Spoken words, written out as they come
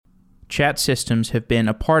chat systems have been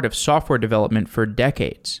a part of software development for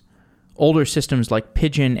decades. Older systems like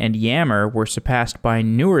Pigeon and Yammer were surpassed by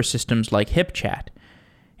newer systems like HipChat.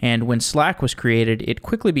 And when Slack was created, it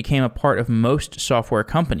quickly became a part of most software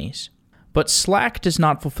companies. But Slack does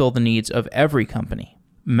not fulfill the needs of every company.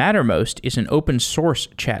 Mattermost is an open source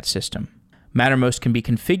chat system. Mattermost can be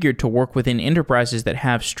configured to work within enterprises that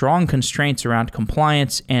have strong constraints around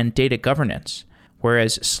compliance and data governance.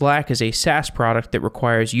 Whereas Slack is a SaaS product that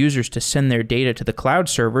requires users to send their data to the cloud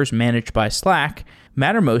servers managed by Slack,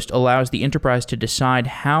 Mattermost allows the enterprise to decide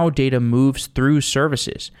how data moves through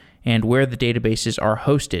services and where the databases are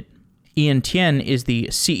hosted. Ian Tien is the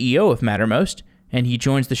CEO of Mattermost, and he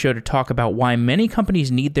joins the show to talk about why many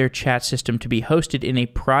companies need their chat system to be hosted in a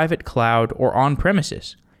private cloud or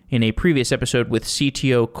on-premises. In a previous episode with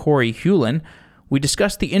CTO Corey Hewlin, we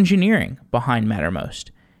discussed the engineering behind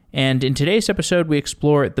Mattermost. And in today's episode, we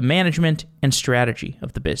explore the management and strategy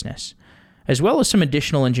of the business, as well as some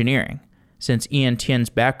additional engineering, since Ian Tien's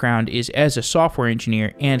background is as a software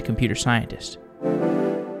engineer and computer scientist.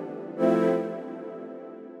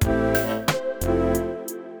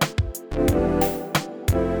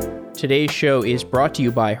 Today's show is brought to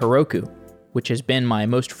you by Heroku, which has been my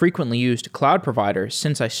most frequently used cloud provider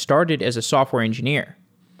since I started as a software engineer.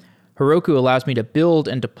 Heroku allows me to build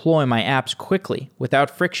and deploy my apps quickly, without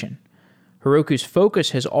friction. Heroku's focus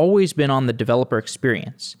has always been on the developer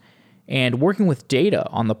experience, and working with data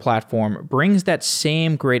on the platform brings that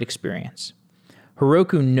same great experience.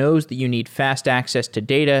 Heroku knows that you need fast access to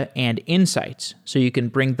data and insights so you can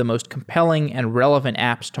bring the most compelling and relevant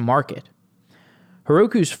apps to market.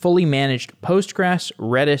 Heroku's fully managed Postgres,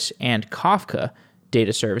 Redis, and Kafka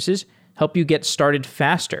data services help you get started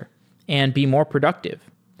faster and be more productive,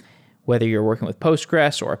 whether you're working with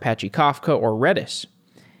Postgres or Apache Kafka or Redis.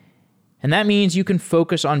 And that means you can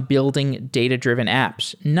focus on building data-driven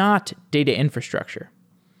apps, not data infrastructure.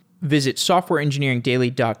 Visit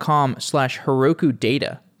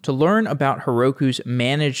softwareengineeringdaily.com/HerokuData to learn about Heroku's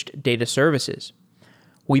managed data services.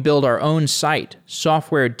 We build our own site,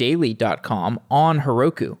 softwaredaily.com, on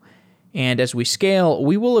Heroku, and as we scale,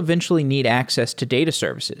 we will eventually need access to data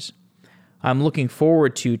services. I'm looking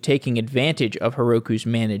forward to taking advantage of Heroku's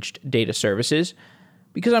managed data services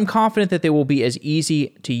because I'm confident that they will be as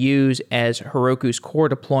easy to use as Heroku's core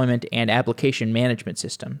deployment and application management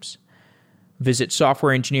systems. Visit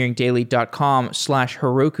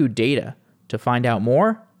softwareengineeringdaily.com/HerokuData to find out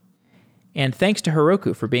more. And thanks to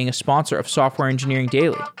Heroku for being a sponsor of Software Engineering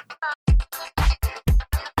Daily.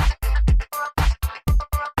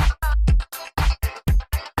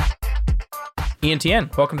 Ian Tien,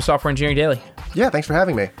 welcome to Software Engineering Daily. Yeah, thanks for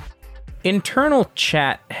having me. Internal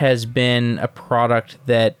chat has been a product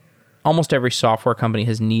that almost every software company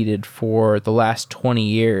has needed for the last 20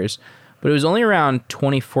 years, but it was only around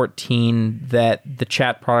 2014 that the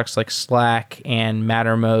chat products like Slack and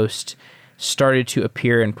Mattermost started to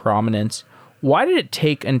appear in prominence. Why did it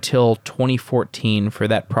take until 2014 for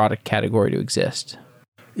that product category to exist?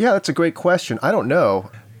 Yeah, that's a great question. I don't know.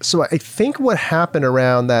 So I think what happened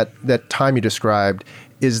around that time you described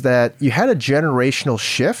is that you had a generational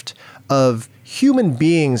shift of human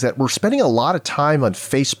beings that were spending a lot of time on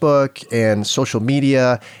Facebook and social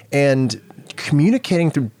media, and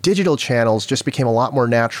communicating through digital channels just became a lot more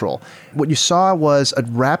natural. What you saw was a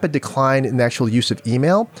rapid decline in the actual use of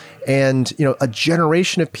email, and a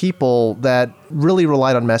generation of people that really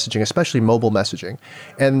relied on messaging, especially mobile messaging.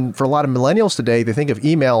 And for a lot of millennials today, they think of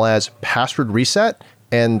email as password reset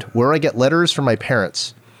and where I get letters from my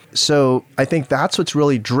parents. So I think that's what's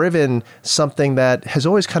really driven something that has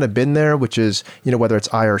always kind of been there, which is, whether it's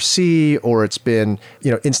IRC or it's been,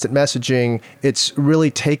 instant messaging, it's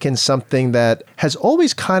really taken something that has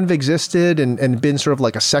always kind of existed and been sort of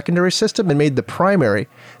like a secondary system and made the primary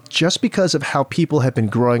just because of how people have been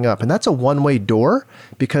growing up. And that's a one-way door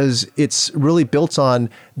because it's really built on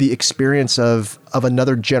the experience of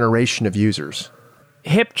another generation of users.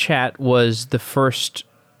 HipChat was the first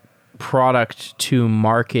product to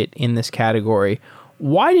market in this category.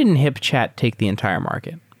 Why didn't HipChat take the entire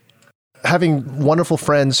market? Having wonderful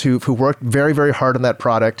friends who worked very, very hard on that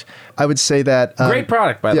product, I would say that... Great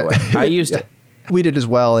product, by the way. I used it. We did as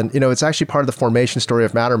well. And, it's actually part of the formation story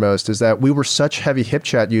of Mattermost is that we were such heavy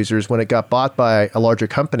HipChat users when it got bought by a larger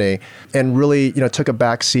company and really, took a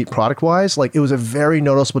back seat product-wise. Like, it was a very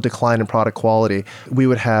noticeable decline in product quality. We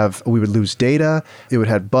would lose data. It would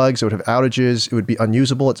have bugs. It would have outages. It would be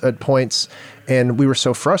unusable at points. And we were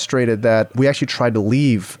so frustrated that we actually tried to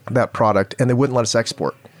leave that product and they wouldn't let us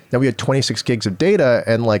export. Now we had 26 gigs of data,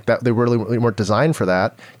 and like that, they really weren't designed for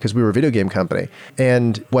that because we were a video game company.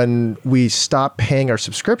 And when we stopped paying our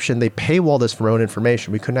subscription, they paywalled us for our own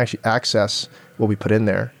information. We couldn't actually access what we put in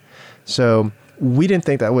there. So we didn't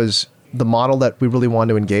think that was the model that we really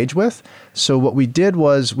wanted to engage with. So what we did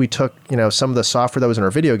was we took, some of the software that was in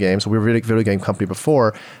our video games. We were a video game company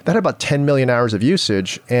before that had about 10 million hours of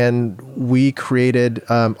usage, and we created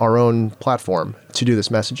our own platform to do this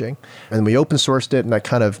messaging. And we open sourced it, and that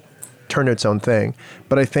kind of turned its own thing.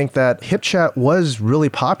 But I think that HipChat was really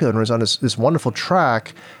popular and was on this wonderful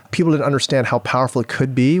track. People didn't understand how powerful it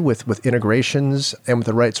could be with integrations and with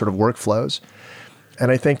the right sort of workflows. And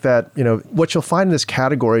I think that, what you'll find in this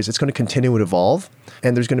category is it's going to continue to evolve.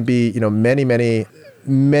 And there's going to be,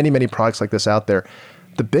 many products like this out there.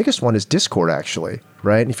 The biggest one is Discord, actually,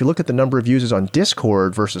 right? And if you look at the number of users on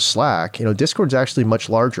Discord versus Slack, Discord's actually much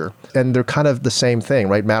larger. And they're kind of the same thing,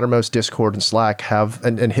 right? Mattermost, Discord, and Slack have,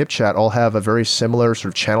 and HipChat all have a very similar sort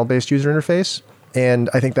of channel-based user interface. And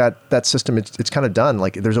I think that system, it's kind of done.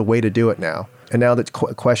 Like, there's a way to do it now. And now the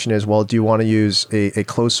question is, well, do you want to use a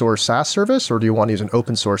closed source SaaS service, or do you want to use an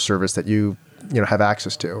open source service that you have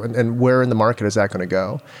access to? And where in the market is that going to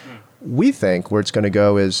go? We think where it's going to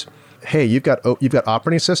go is, hey, you've got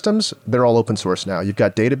operating systems, they're all open source now. You've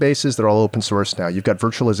got databases, they're all open source now. You've got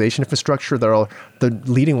virtualization infrastructure, the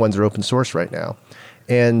leading ones are open source right now.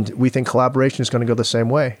 And we think collaboration is going to go the same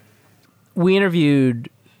way. We interviewed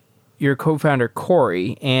your co-founder,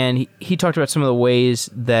 Corey, and he talked about some of the ways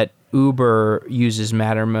that Uber uses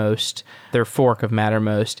Mattermost, their fork of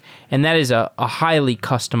Mattermost, and that is a highly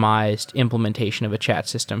customized implementation of a chat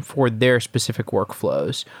system for their specific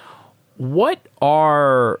workflows. What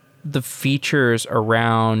are the features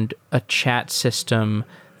around a chat system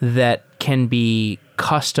that can be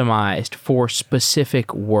customized for specific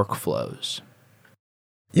workflows?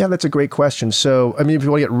 Yeah, that's a great question. So, if you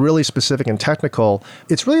want to get really specific and technical,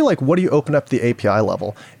 it's really like, what do you open up the API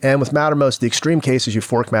level? And with Mattermost, the extreme case is you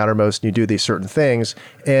fork Mattermost and you do these certain things.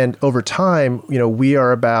 And over time, we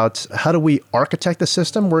are about how do we architect the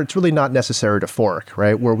system where it's really not necessary to fork,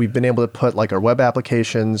 right? Where we've been able to put like our web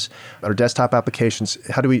applications, our desktop applications,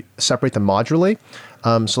 how do we separate them modularly?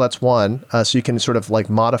 So that's one. So you can sort of like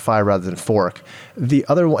modify rather than fork. The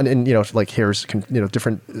other one, and here's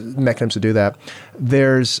different mechanisms to do that.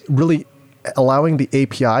 There's really allowing the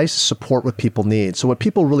APIs to support what people need. So what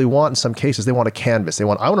people really want in some cases, they want a canvas. I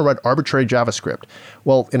want to write arbitrary JavaScript.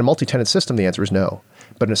 Well, in a multi-tenant system, the answer is no.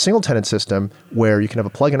 But in a single tenant system where you can have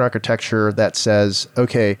a plugin architecture that says,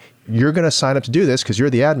 okay, you're going to sign up to do this because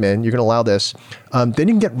you're the admin, you're going to allow this, then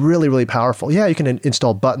you can get really, really powerful. Yeah, you can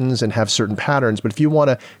install buttons and have certain patterns, but if you want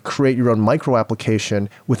to create your own micro application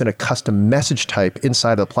within a custom message type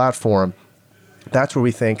inside of the platform, that's where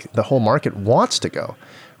we think the whole market wants to go,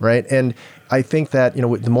 right? And I think that,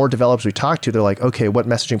 the more developers we talk to, they're like, okay, what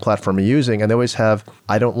messaging platform are you using? And they always have,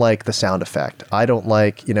 I don't like the sound effect. I don't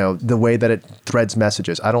like, the way that it threads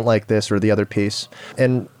messages. I don't like this or the other piece.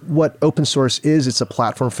 And what open source is, it's a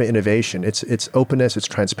platform for innovation. It's openness, it's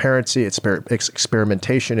transparency, it's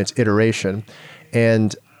experimentation, it's iteration.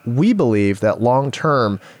 And we believe that long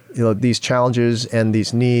term, these challenges and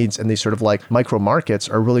these needs and these sort of like micro markets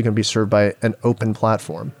are really going to be served by an open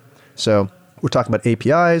platform. So we're talking about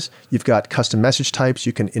APIs. You've got custom message types.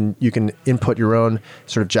 You can input your own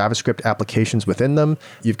sort of JavaScript applications within them.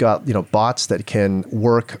 You've got bots that can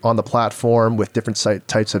work on the platform with different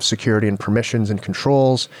types of security and permissions and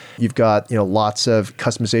controls. You've got lots of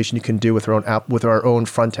customization you can do with our own app, with our own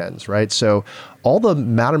front ends, right? So all the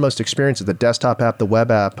Mattermost experiences, the desktop app, the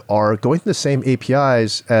web app, are going through the same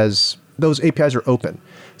APIs as those APIs are open.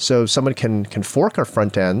 So someone can fork our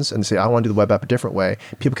front ends and say, I want to do the web app a different way.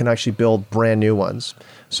 People can actually build brand new ones.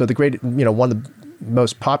 So the great, one of the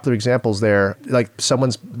most popular examples there,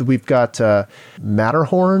 we've got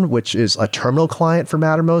Matterhorn, which is a terminal client for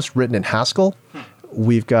Mattermost written in Haskell.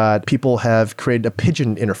 We've got people have created a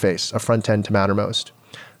Pigeon interface, a front end to Mattermost.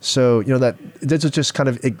 So, this is just kind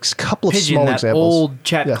of a couple of Pigeon, small that examples. Old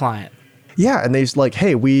chat client. Yeah, and they's like,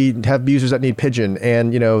 hey, we have users that need Pigeon,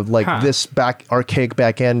 and this archaic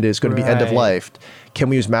back end is going to be end of life. Can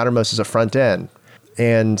we use Mattermost as a front end?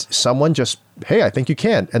 And someone just, hey, I think you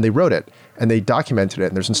can, and they wrote it, and they documented it,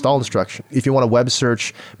 and there's install instruction. If you want to web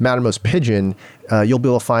search Mattermost Pigeon, you'll be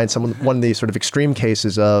able to find one of these sort of extreme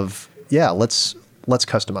cases of, let's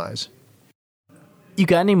customize. You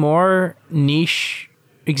got any more niche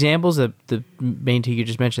examples? The main two you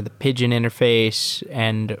just mentioned, the Pigeon interface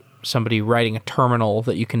and somebody writing a terminal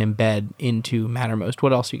that you can embed into Mattermost.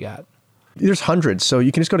 What else you got? There's hundreds. So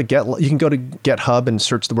you can just go to GitHub and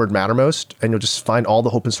search the word Mattermost, and you'll just find all the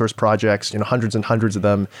open source projects, hundreds and hundreds of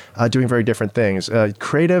them doing very different things.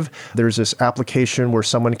 Creative, there's this application where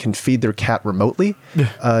someone can feed their cat remotely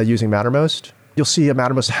using Mattermost. You'll see a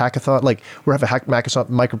Mattermost hackathon, like we have a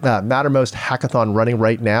Mattermost hackathon running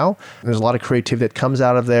right now. And there's a lot of creativity that comes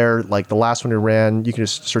out of there. Like the last one we ran, you can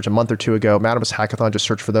just search a month or two ago, Mattermost hackathon, just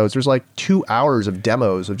search for those. There's like 2 hours of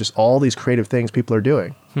demos of just all these creative things people are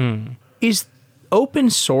doing. Is open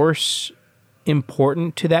source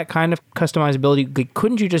important to that kind of customizability? Like,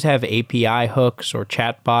 couldn't you just have API hooks or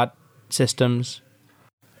chatbot systems?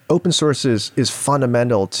 Open source is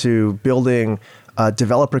fundamental to building a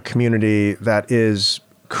developer community that is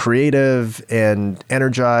creative and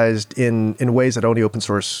energized in ways that only open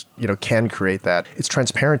source can create that. It's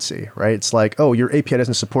transparency, right? It's like, oh, your API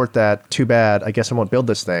doesn't support that. Too bad. I guess I won't build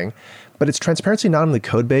this thing. But it's transparency not only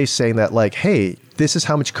code base saying that like, hey, this is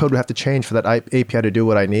how much code we have to change for that API to do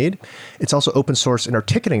what I need. It's also open source in our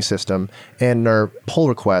ticketing system and our pull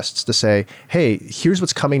requests to say, hey, here's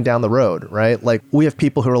what's coming down the road, right? Like we have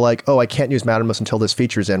people who are like, oh, I can't use Mattermost until this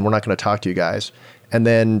feature's in. We're not going to talk to you guys. And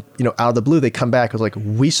then, out of the blue, they come back. It was like,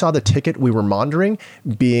 we saw the ticket we were monitoring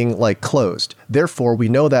being like closed. Therefore, we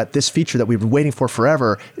know that this feature that we've been waiting for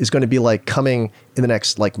forever is going to be like coming in the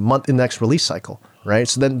next like month, in the next release cycle, right?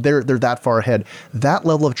 So then they're that far ahead. That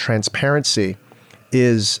level of transparency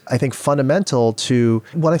is, I think, fundamental to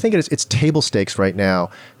what I think it's table stakes right now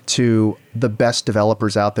to the best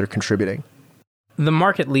developers out there contributing. The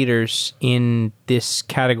market leaders in this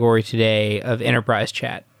category today of enterprise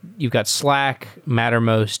chat, you've got Slack,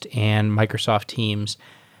 Mattermost, and Microsoft Teams.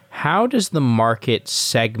 How does the market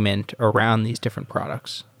segment around these different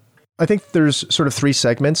products? I think there's sort of 3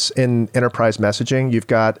 segments in enterprise messaging. You've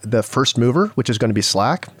got the first mover, which is going to be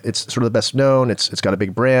Slack. It's sort of the best known. It's got a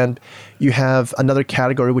big brand. You have another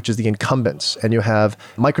category, which is the incumbents. And you have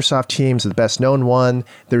Microsoft Teams, the best known one.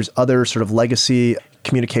 There's other sort of legacy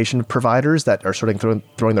communication providers that are sort of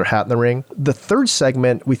throwing their hat in the ring. The third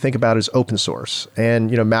segment we think about is open source. And,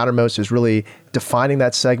 Mattermost is really defining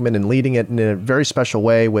that segment and leading it in a very special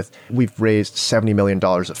way we've raised $70 million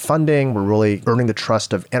of funding. We're really earning the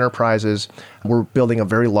trust of enterprises. We're building a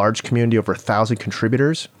very large community, over 1,000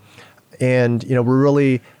 contributors. And, we're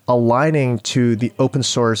really aligning to the open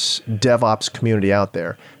source DevOps community out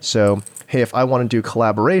there. So, hey, if I want to do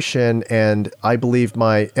collaboration and I believe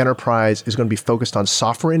my enterprise is going to be focused on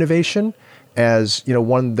software innovation as,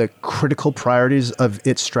 one of the critical priorities of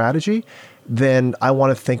its strategy, then I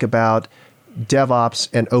want to think about DevOps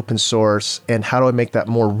and open source and how do I make that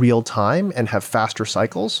more real time and have faster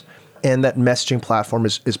cycles. And that messaging platform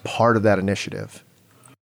is part of that initiative.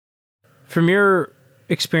 From your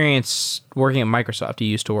experience working at Microsoft, you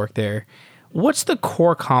used to work there, what's the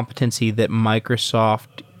core competency that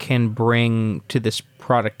Microsoft can bring to this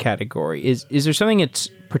product category? Is there something it's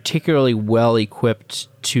particularly well equipped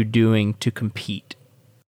to doing to compete?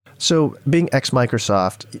 So being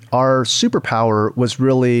ex-Microsoft, our superpower was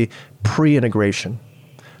really pre-integration.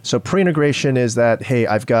 So pre-integration is that, hey,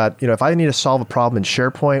 I've got, if I need to solve a problem in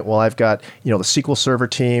SharePoint, well, I've got, the SQL Server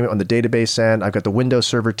team on the database end. I've got the Windows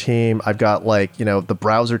Server team. I've got the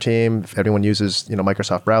browser team, if anyone uses,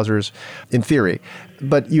 Microsoft browsers, in theory.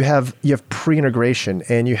 But you have pre-integration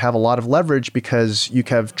and you have a lot of leverage because you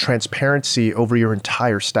have transparency over your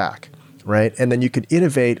entire stack, right? And then you could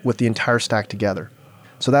innovate with the entire stack together.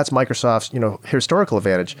 So that's Microsoft's, historical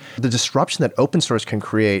advantage. The disruption that open source can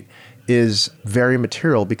create is very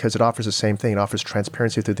material because it offers the same thing. It offers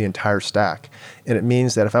transparency through the entire stack. And it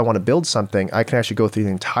means that if I want to build something, I can actually go through the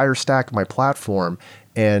entire stack of my platform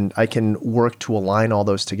and I can work to align all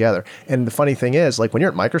those together. And the funny thing is, when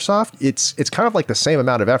you're at Microsoft, it's kind of like the same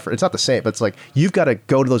amount of effort. It's not the same, but it's like you've got to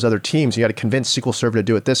go to those other teams. You got to convince SQL Server to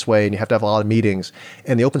do it this way, and you have to have a lot of meetings.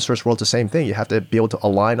 And the open source world's the same thing. You have to be able to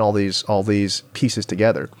align all these pieces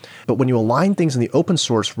together. But when you align things in the open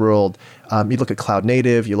source world, you look at cloud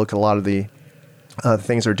native, you look at a lot of the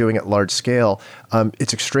things they're doing at large scale,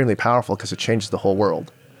 it's extremely powerful because it changes the whole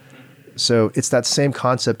world. So it's that same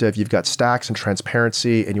concept of you've got stacks and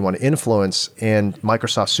transparency and you want to influence, and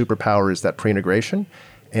Microsoft's superpower is that pre-integration,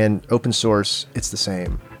 and open source, it's the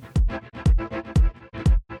same.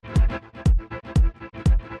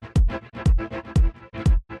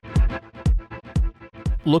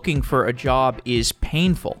 Looking for a job is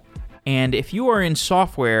painful. And if you are in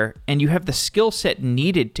software and you have the skill set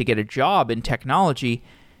needed to get a job in technology,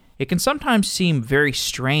 it can sometimes seem very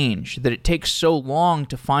strange that it takes so long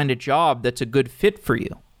to find a job that's a good fit for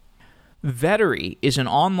you. Vettery is an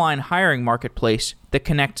online hiring marketplace that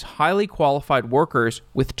connects highly qualified workers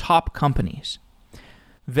with top companies.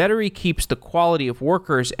 Vettery keeps the quality of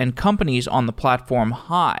workers and companies on the platform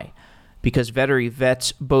high because Vettery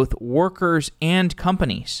vets both workers and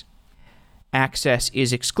companies. Access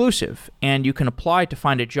is exclusive, and you can apply to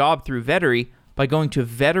find a job through Vettery by going to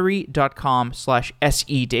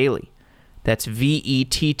vettery.com/sedaily. That's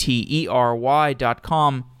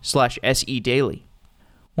vettery.com/sedaily.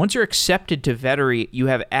 Once you're accepted to Vettery, you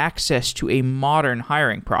have access to a modern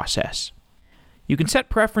hiring process. You can set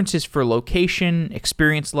preferences for location,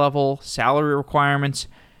 experience level, salary requirements,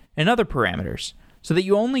 and other parameters so that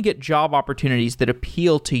you only get job opportunities that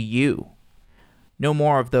appeal to you. No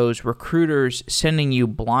more of those recruiters sending you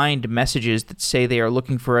blind messages that say they are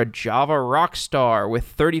looking for a Java rock star with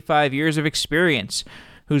 35 years of experience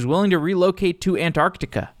who's willing to relocate to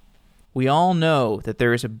Antarctica. We all know that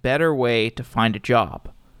there is a better way to find a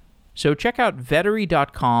job. So check out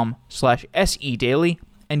vettery.com/sedaily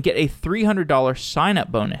and get a $300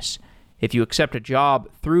 sign-up bonus if you accept a job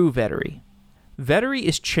through Vettery. Vettery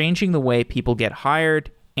is changing the way people get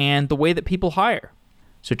hired and the way that people hire.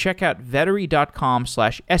 So check out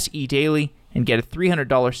vettery.com/sedaily and get a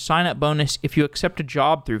 $300 sign-up bonus if you accept a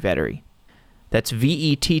job through Vettery. That's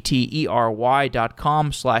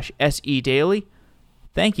vettery.com/sedaily.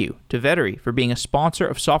 Thank you to Vettery for being a sponsor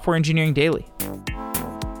of Software Engineering Daily.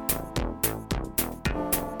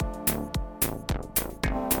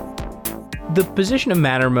 The position of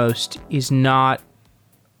Mattermost is not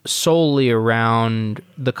solely around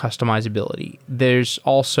the customizability. There's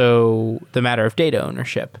also the matter of data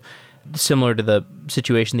ownership, similar to the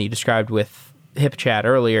situation that you described with HipChat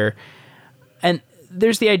earlier. And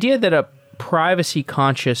there's the idea that a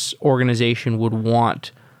privacy-conscious organization would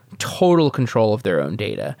want total control of their own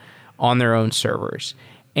data on their own servers.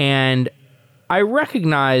 And I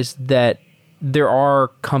recognize that there are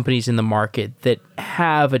companies in the market that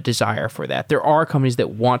have a desire for that. There are companies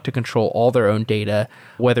that want to control all their own data,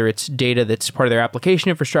 whether it's data that's part of their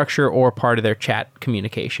application infrastructure or part of their chat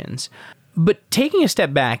communications. But taking a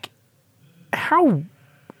step back, how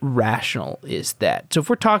rational is that? So if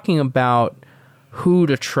we're talking about who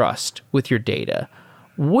to trust with your data,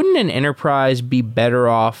 wouldn't an enterprise be better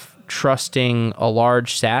off trusting a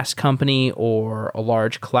large SaaS company or a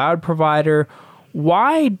large cloud provider?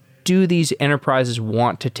 Why do these enterprises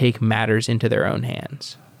want to take matters into their own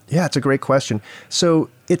hands? Yeah, it's a great question.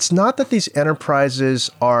 So it's not that these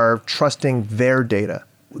enterprises are trusting their data.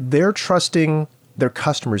 They're trusting their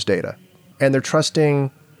customers' data, and they're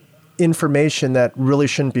trusting information that really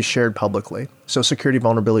shouldn't be shared publicly. So security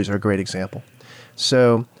vulnerabilities are a great example.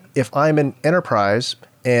 So if I'm an enterprise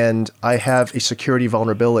and I have a security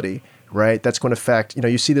vulnerability, right, that's going to affect,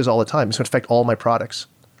 you see this all the time, it's going to affect all my products.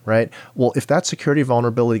 Right? Well, if that security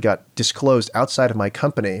vulnerability got disclosed outside of my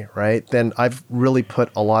company, right, then I've really put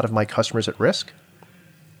a lot of my customers at risk.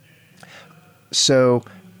 So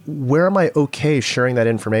where am I okay sharing that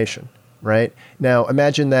information, right? Now,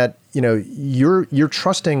 imagine that, you're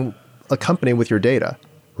trusting a company with your data,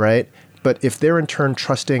 right? But if they're in turn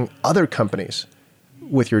trusting other companies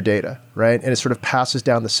with your data, right, and it sort of passes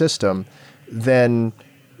down the system, then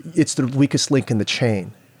it's the weakest link in the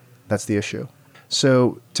chain. That's the issue.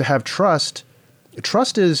 So to have trust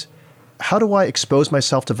is, how do I expose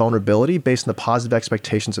myself to vulnerability based on the positive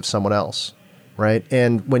expectations of someone else, right?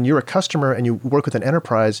 And when you're a customer and you work with an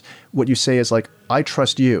enterprise, what you say is like, I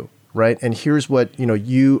trust you, right? And here's what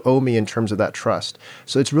you owe me in terms of that trust.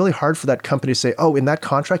 So it's really hard for that company to say, oh, in that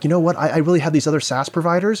contract, you know what? I really have these other SaaS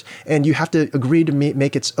providers, and you have to agree to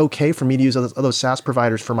make it okay for me to use those SaaS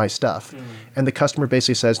providers for my stuff. And the customer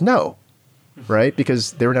basically says no, right?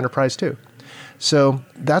 Because they're an enterprise too. So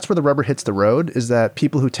that's where the rubber hits the road, is that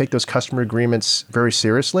people who take those customer agreements very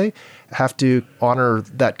seriously have to honor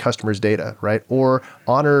that customer's data, right? Or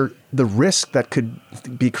honor the risk that could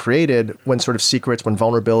be created when sort of secrets, when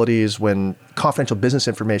vulnerabilities, when confidential business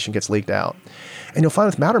information gets leaked out. And you'll find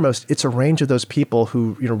with Mattermost, it's a range of those people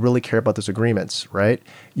who really care about those agreements, right?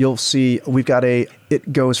 You'll see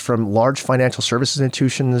it goes from large financial services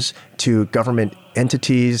institutions to government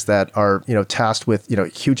entities that are tasked with a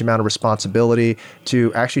huge amount of responsibility,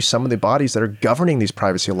 to actually some of the bodies that are governing these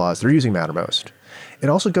privacy laws. They're using Mattermost. It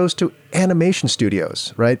also goes to animation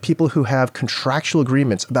studios, right? People who have contractual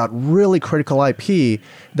agreements about really critical IP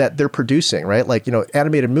that they're producing, right? Like,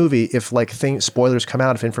 animated movie, if spoilers come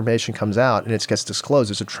out, if information comes out and it gets disclosed,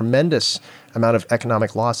 there's a tremendous amount of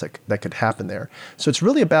economic loss that could happen there. So it's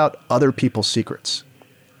really about other people's secrets.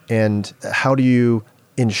 And how do you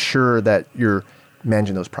ensure that you're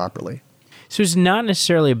managing those properly? So it's not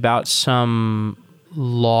necessarily about some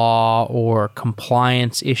law or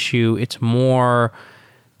compliance issue. It's more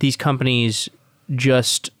these companies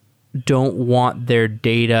just don't want their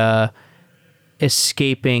data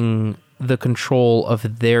escaping the control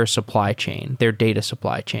of their supply chain, their data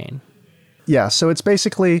supply chain? Yeah, so it's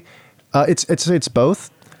basically it's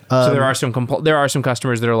both. So there are some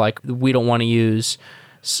customers that are like, we don't want to use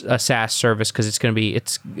a SaaS service because it's going to be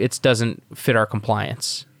it doesn't fit our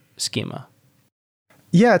compliance schema.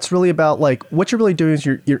 Yeah, it's really about like what you're really doing is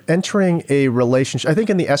you're entering a relationship. I think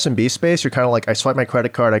in the SMB space, you're kind of like, I swipe my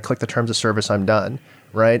credit card, I click the terms of service, I'm done,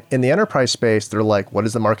 right? In the enterprise space, they're like, what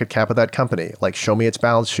is the market cap of that company? Like, show me its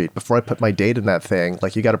balance sheet before I put my data in that thing.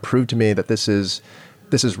 Like, you got to prove to me that this is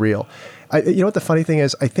real. You know what the funny thing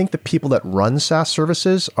is? I think the people that run SaaS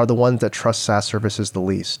services are the ones that trust SaaS services the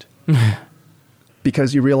least.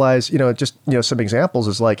 Because you realize, some examples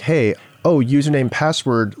is like, hey, username,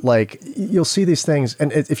 password, like you'll see these things.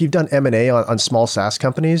 And if you've done M&A on small SaaS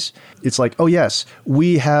companies, it's like, oh yes,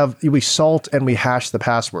 we salt and we hash the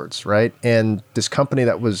passwords, right? And this company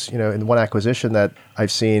that was, in one acquisition that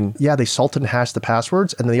I've seen, they salted and hashed the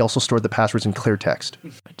passwords, and then they also stored the passwords in clear text.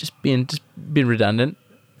 Just being redundant.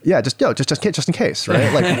 Yeah, just in case,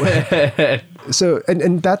 right? Like, so,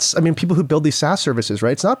 and that's, people who build these SaaS services,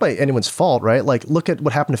 right? It's not by anyone's fault, right? Like, look at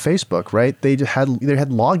what happened to Facebook, right? They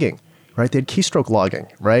had logging, right? They had keystroke logging,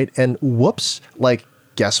 right? And whoops, like,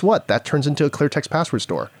 guess what? That turns into a clear text password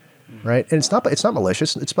store, right? And it's not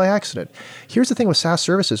malicious; it's by accident. Here's the thing with SaaS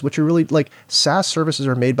services, which are really like SaaS services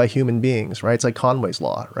are made by human beings, right? It's like Conway's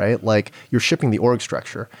law, right? Like you're shipping the org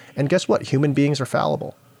structure, and guess what? Human beings are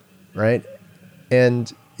fallible, right?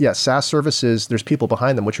 And yeah, SaaS services, there's people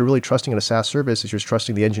behind them. What you're really trusting in a SaaS service is you're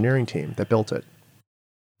trusting the engineering team that built it.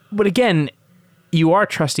 But again, you are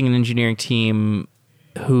trusting an engineering team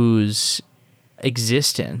whose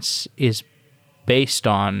existence is based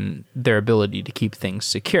on their ability to keep things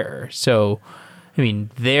secure. So,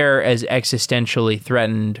 they're as existentially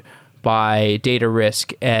threatened by data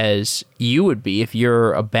risk as you would be if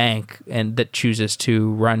you're a bank and that chooses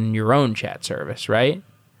to run your own chat service, right?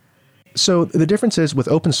 So the difference is with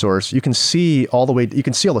open source, you can see all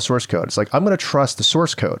the source code. It's like, I'm going to trust the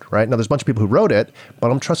source code, right? Now there's a bunch of people who wrote it, but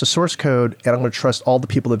I'm going to trust the source code, and I'm going to trust all the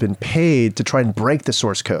people that have been paid to try and break the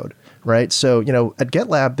source code, right? So, at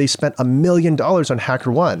GitLab, they spent $1 million on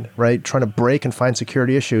HackerOne, right? Trying to break and find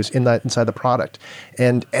security issues inside the product.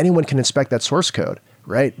 And anyone can inspect that source code,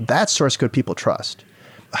 right? That source code people trust.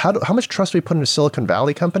 How much trust do we put in a Silicon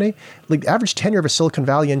Valley company? Like the average tenure of a Silicon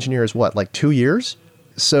Valley engineer is what, like 2 years?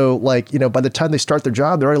 So by the time they start their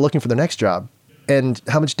job, they're already looking for their next job. And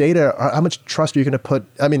how much trust are you going to put?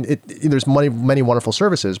 There's many wonderful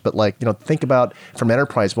services, but think about from an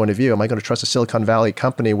enterprise point of view, am I going to trust a Silicon Valley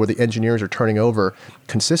company where the engineers are turning over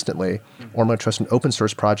consistently? Or am I going to trust an open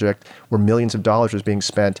source project where millions of dollars is being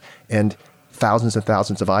spent and thousands and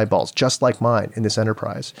thousands of eyeballs, just like mine in this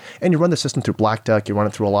enterprise? And you run the system through Black Duck, you run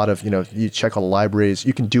it through a lot of, you check all the libraries,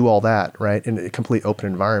 you can do all that, right? In a complete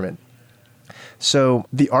open environment. So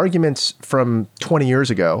the arguments from 20 years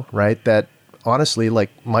ago, right, that honestly, like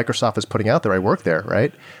Microsoft is putting out there, I work there,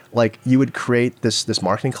 right? Like you would create this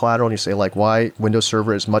marketing collateral and you say like, why Windows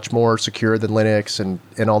Server is much more secure than Linux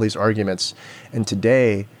and all these arguments. And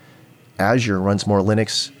today, Azure runs more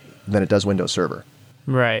Linux than it does Windows Server.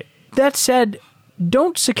 Right. That said,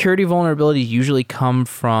 don't security vulnerabilities usually come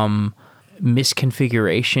from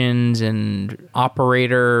misconfigurations and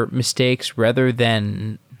operator mistakes rather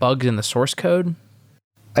than bugs in the source code?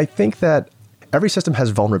 I think that every system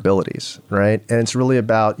has vulnerabilities, right? And it's really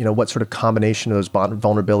about, what sort of combination of those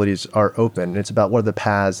vulnerabilities are open. And it's about what are the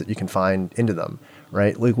paths that you can find into them,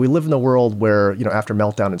 right? Like we live in a world where, after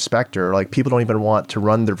Meltdown and Spectre, like people don't even want to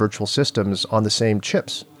run their virtual systems on the same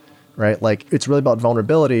chips, right? Like it's really about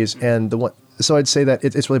vulnerabilities so I'd say that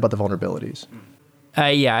it's really about the vulnerabilities.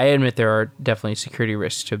 I admit there are definitely security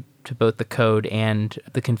risks to both the code and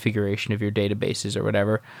the configuration of your databases or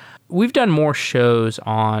whatever. We've done more shows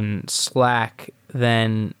on Slack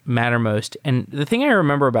than Mattermost. And the thing I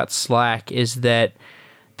remember about Slack is that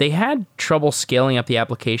they had trouble scaling up the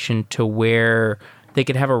application to where they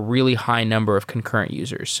could have a really high number of concurrent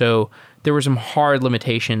users. So there were some hard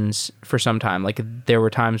limitations for some time. Like there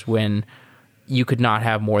were times when you could not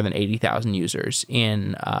have more than 80,000 users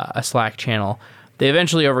in a Slack channel. They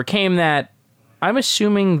eventually overcame that. I'm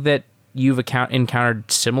assuming that you've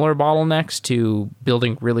encountered similar bottlenecks to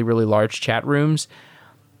building really, really large chat rooms.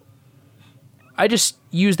 I just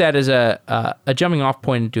use that as a jumping off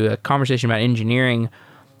point into a conversation about engineering.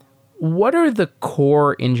 What are the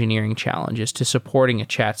core engineering challenges to supporting a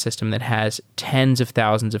chat system that has tens of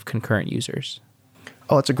thousands of concurrent users?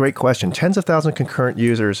 Oh, it's a great question. Tens of thousands of concurrent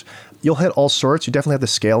users. you'll hit all sorts. You definitely have the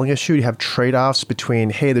scaling issue. You have trade-offs between,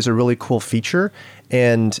 hey, there's a really cool feature,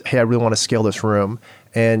 and hey, I really want to scale this room.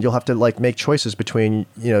 And you'll have to like make choices between,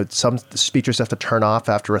 some features have to turn off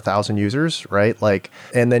after 1,000 users, right?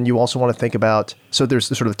 And then you also want to think about, so there's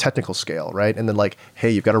the sort of technical scale, right? And then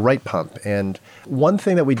hey, you've got a write pump. And one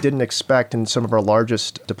thing that we didn't expect in some of our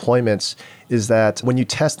largest deployments is that when you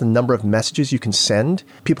test the number of messages you can send,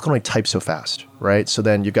 people can only type so fast, right? So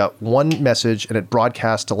then you've got one message and it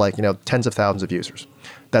broadcasts to tens of thousands of users.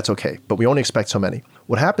 That's okay, but we only expect so many.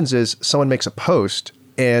 What happens is someone makes a post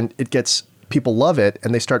and people love it,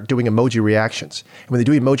 and they start doing emoji reactions. And when they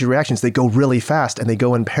do emoji reactions, they go really fast, and they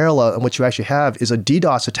go in parallel, and what you actually have is a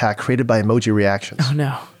DDoS attack created by emoji reactions. Oh,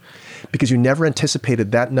 no. Because you never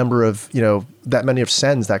anticipated that number of, that many of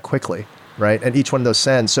sends that quickly, right? And each one of those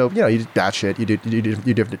sends, so, you batch it, you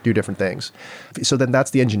do different things. So then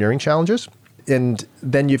that's the engineering challenges. And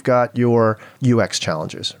then you've got your UX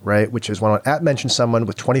challenges, right? Which is when an app mentions someone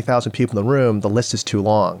with 20,000 people in the room, the list is too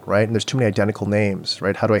long, right? And there's too many identical names,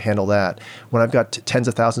 right? How do I handle that? When I've got tens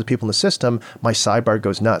of thousands of people in the system, my sidebar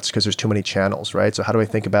goes nuts because there's too many channels, right? So how do I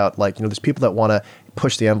think about there's people that want to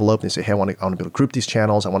push the envelope and they say, hey, I want to be able to group these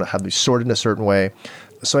channels. I want to have these sorted in a certain way.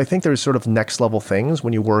 So I think there's sort of next level things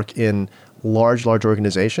when you work in large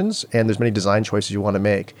organizations, and there's many design choices you want to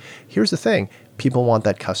make. Here's the thing. People want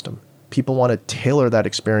that custom. People want to tailor that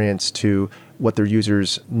experience to what their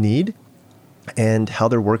users need and how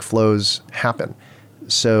their workflows happen.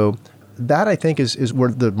 So that, I think, is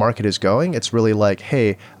where the market is going. It's really like,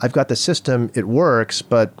 hey, I've got the system, it works,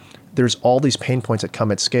 but there's all these pain points that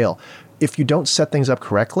come at scale. If you don't set things up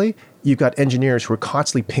correctly, you've got engineers who are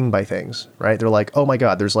constantly pinged by things, right? They're like, oh my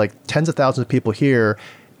God, there's tens of thousands of people here.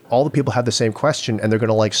 All the people have the same question, and they're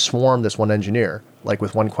going to swarm this one engineer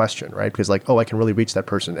with one question, right? Because I can really reach that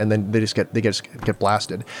person, and then they just get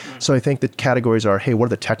blasted. So I think the categories are, hey, what are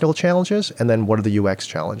the technical challenges, and then what are the UX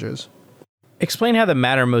challenges? Explain how the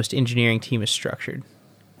Mattermost engineering team is structured.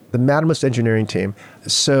 The Mattermost engineering team.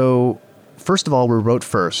 So first of all, we're remote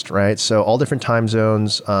first, right? So all different time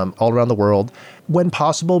zones, all around the world. When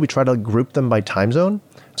possible, we try to group them by time zone.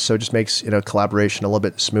 So it just makes collaboration a little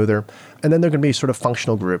bit smoother. And then there are going to be sort of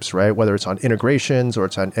functional groups, right? Whether it's on integrations or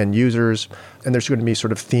it's on end users. And there's going to be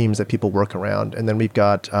sort of themes that people work around. And then we've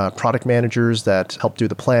got product managers that help do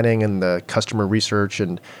the planning and the customer research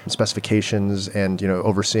and specifications and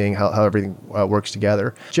overseeing how everything works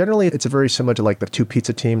together. Generally, it's a very similar to the two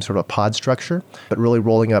pizza teams, sort of a pod structure, but really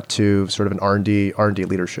rolling up to sort of an R&D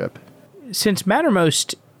leadership. Since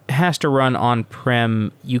Mattermost has to run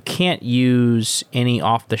on-prem, you can't use any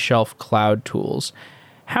off-the-shelf cloud tools.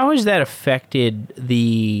 How has that affected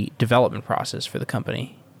the development process for the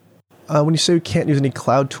company? When you say we can't use any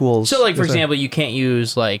cloud tools... So, for example, you can't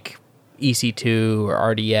use, EC2 or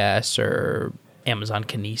RDS or Amazon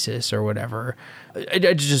Kinesis or whatever.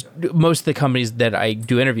 Most of the companies that I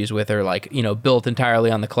do interviews with are, built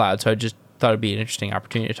entirely on the cloud, so I just thought it'd be an interesting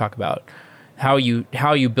opportunity to talk about how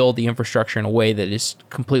you build the infrastructure in a way that is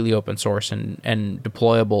completely open source and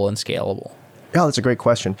deployable and scalable. Yeah, that's a great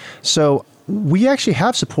question. So we actually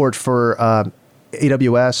have support for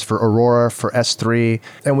AWS, for Aurora, for S3,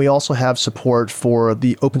 and we also have support for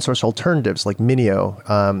the open source alternatives like Minio,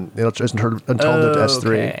 it's an alternative to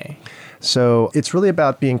S3. Okay. So it's really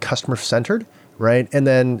about being customer centered, right? And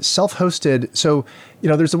then self-hosted. So,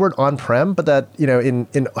 there's the word on-prem, but that,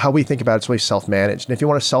 in how we think about it, it's really self-managed. And if you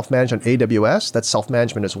want to self-manage on AWS, that's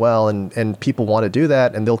self-management as well. And people want to do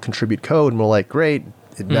that, and they'll contribute code, and we're like, great,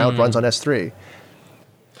 now it runs on S3.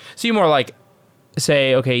 So you more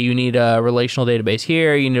say, okay, you need a relational database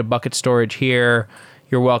here, you need a bucket storage here,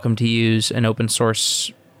 you're welcome to use an open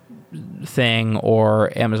source thing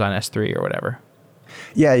or Amazon S3 or whatever.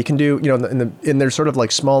 Yeah, you can do, and there's sort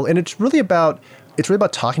of small, and it's really about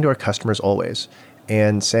talking to our customers always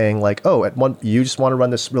and saying you just want to run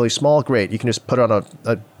this really small, great. You can just put it on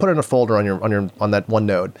a folder on that one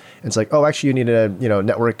node. And it's actually you need a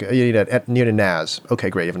network, you need a NAS. Okay,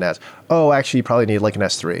 great, you have a NAS. Oh, actually you probably need an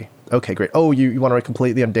S3. Okay, great. Oh, you want to run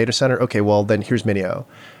completely on data center? Okay, well then here's Minio.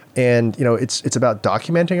 And it's about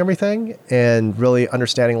documenting everything and really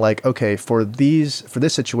understanding okay, for this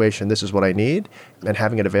situation, this is what I need, and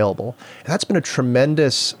having it available. And that's been a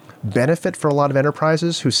tremendous benefit for a lot of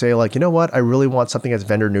enterprises who say you know what, I really want something that's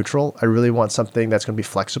vendor neutral. I really want something that's going to be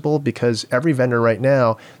flexible, because every vendor right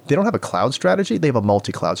now, they don't have a cloud strategy, they have a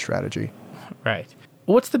multi-cloud strategy. Right.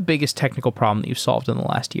 What's the biggest technical problem that you've solved in the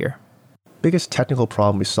last year? Biggest technical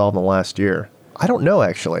problem we solved in the last year? I don't know,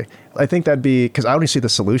 actually. I think that'd be, because I only see the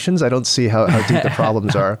solutions. I don't see how deep the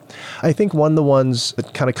problems are. I think one of the ones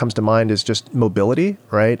that kind of comes to mind is just mobility,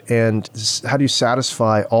 right? And how do you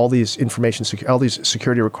satisfy all these all these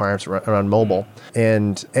security requirements around mobile?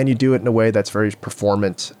 And you do it in a way that's very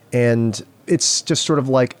performant. And it's just sort of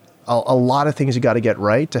like a lot of things you got to get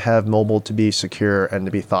right to have mobile to be secure and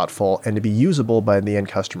to be thoughtful and to be usable by the end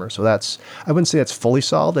customer. So I wouldn't say that's fully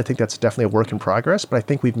solved. I think that's definitely a work in progress, but I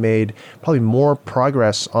think we've made probably more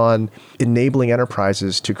progress on enabling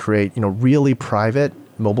enterprises to create, really private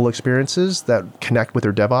mobile experiences that connect with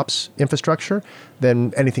their DevOps infrastructure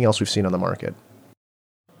than anything else we've seen on the market.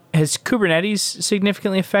 Has Kubernetes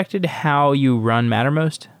significantly affected how you run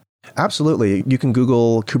Mattermost? Absolutely. You can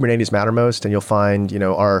Google Kubernetes Mattermost and you'll find,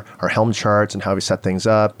 our Helm charts and how we set things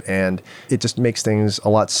up. And it just makes things a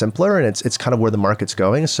lot simpler. And it's kind of where the market's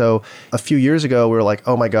going. So a few years ago, we were like,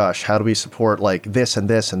 oh my gosh, how do we support like this and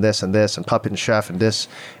this and this and this and Puppet and Chef and this?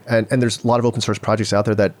 And there's a lot of open source projects out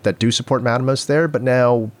there that do support Mattermost there. But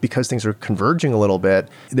now, because things are converging a little bit,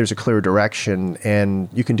 there's a clear direction and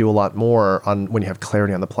you can do a lot more when you have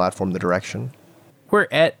clarity on the platform, the direction. We're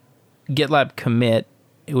at GitLab Commit,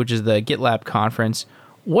 which is the GitLab conference.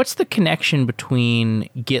 What's the connection between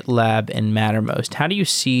GitLab and Mattermost? How do you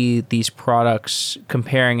see these products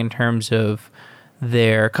comparing in terms of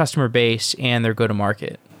their customer base and their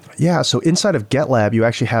go-to-market? Yeah, so inside of GitLab, you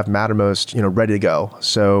actually have Mattermost, ready to go.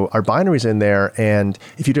 So our binary's in there, and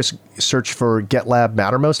if you just search for GitLab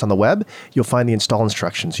Mattermost on the web, you'll find the install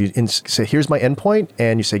instructions. You say, here's my endpoint,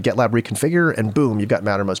 and you say GitLab reconfigure, and boom, you've got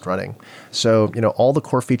Mattermost running. So, all the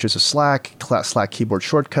core features of Slack keyboard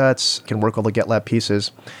shortcuts, can work all the GitLab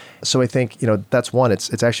pieces. So I think, that's one.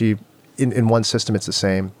 It's actually in one system, it's the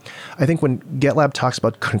same. I think when GitLab talks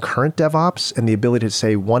about concurrent DevOps and the ability to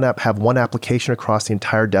say have one application across the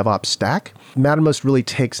entire DevOps stack, Mattermost really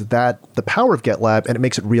takes the power of GitLab and it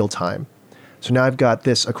makes it real time. So now I've got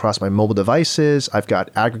this across my mobile devices. I've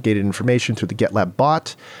got aggregated information through the GitLab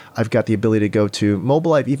bot. I've got the ability to go to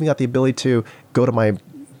mobile. I've even got the ability to go to my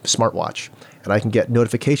smartwatch. And I can get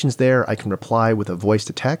notifications there. I can reply with a voice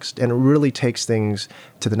to text. And it really takes things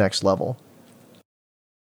to the next level.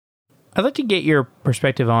 I'd like to get your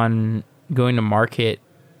perspective on going to market.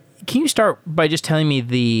 Can you start by just telling me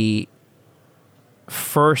the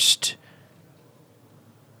first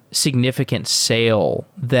significant sale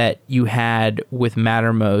that you had with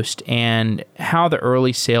Mattermost and how the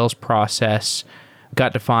early sales process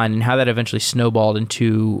got defined and how that eventually snowballed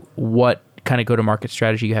into what kind of go-to-market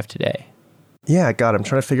strategy you have today? Yeah, God, I'm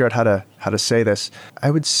trying to figure out how to say this.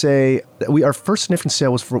 I would say that our first significant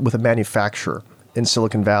sale was with a manufacturer in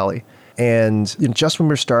Silicon Valley. And just when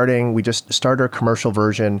we were starting, we just started our commercial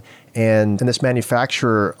version. And this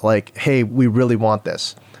manufacturer, like, hey, we really want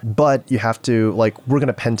this. But you have to, we're going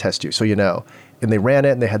to pen test you, so you know. And they ran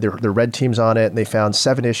it, and they had their red teams on it, and they found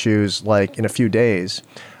 7 issues, in a few days.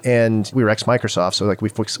 And we were ex-Microsoft, so,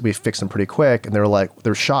 we fixed them pretty quick. And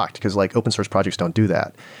they're shocked, because, open source projects don't do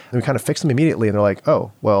that. And we kind of fixed them immediately, and they're like,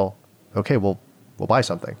 oh, well, okay, we'll buy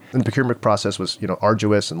something. And the procurement process was,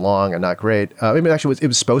 arduous and long and not great. Actually, it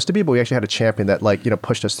was supposed to be, but we actually had a champion that,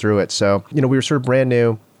 pushed us through it. So, we were sort of brand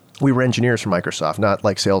new. We were engineers from Microsoft, not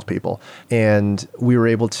like salespeople. And we were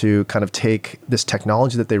able to kind of take this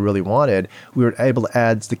technology that they really wanted. We were able to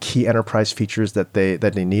add the key enterprise features that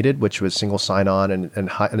they needed, which was single sign-on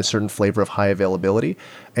and a certain flavor of high availability.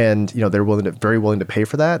 And, they're very willing to pay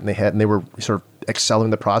for that. And they were sort of excelling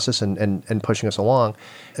the process and pushing us along.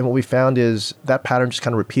 And what we found is that pattern just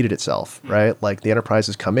kind of repeated itself, right? Like the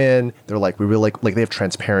enterprises come in, they're like, we really like they have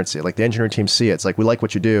transparency. Like the engineering team see it. It's like, we like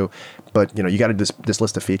what you do, but you got to do this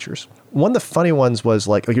list of features. One of the funny ones was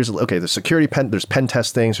the security there's pen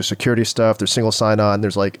test things, there's security stuff, there's single sign-on,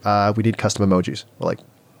 there's we need custom emojis. We're like,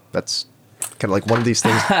 that's kind of one of these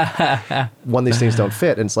things don't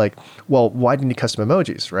fit. And it's like, well, why do you need custom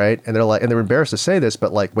emojis, right? And they're embarrassed to say this,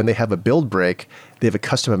 but when they have a build break, they have a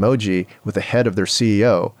custom emoji with the head of their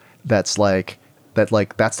CEO that's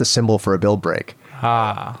that's the symbol for a build break.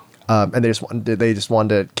 And they just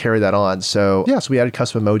wanted to carry that on. So we added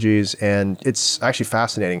custom emojis, and it's actually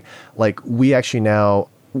fascinating. We actually now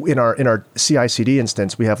in our CI/CD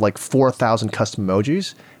instance, we have 4,000 custom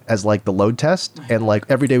emojis as the load test, and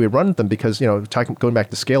every day we run them because going back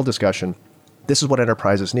to the scale discussion, this is what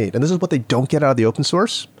enterprises need, and this is what they don't get out of the open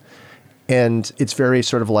source, and it's very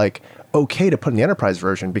sort of okay to put in the enterprise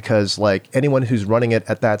version because anyone who's running it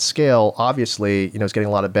at that scale obviously is getting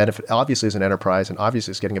a lot of benefit, obviously as an enterprise, and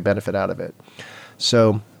obviously is getting a benefit out of it.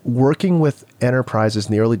 So working with enterprises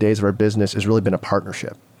in the early days of our business has really been a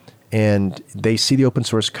partnership. And they see the open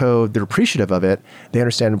source code, they're appreciative of it. They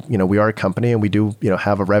understand, we are a company and we do,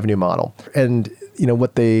 have a revenue model. And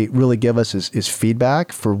what they really give us is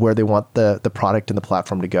feedback for where they want the product and the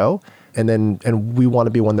platform to go. And we want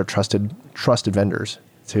to be one of their trusted vendors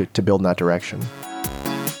to build in that direction.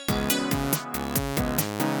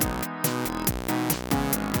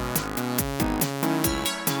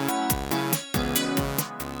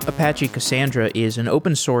 Apache Cassandra is an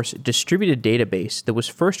open source distributed database that was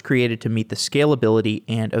first created to meet the scalability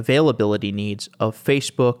and availability needs of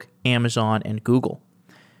Facebook, Amazon, and Google.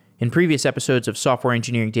 In previous episodes of Software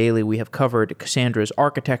Engineering Daily, we have covered Cassandra's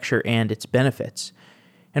architecture and its benefits.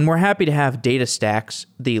 And we're happy to have DataStax,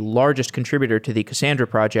 the largest contributor to the Cassandra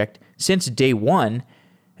project since day one,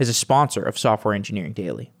 as a sponsor of Software Engineering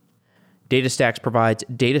Daily. DataStax provides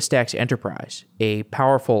DataStax Enterprise, a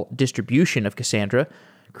powerful distribution of Cassandra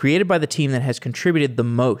created by the team that has contributed the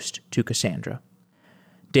most to Cassandra.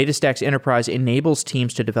 DataStax Enterprise enables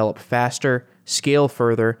teams to develop faster, scale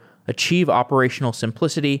further, achieve operational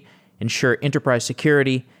simplicity, ensure enterprise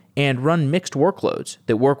security, and run mixed workloads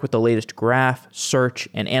that work with the latest graph, search,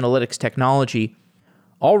 and analytics technology,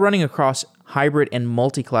 all running across hybrid and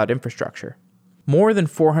multi-cloud infrastructure. More than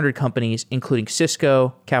 400 companies, including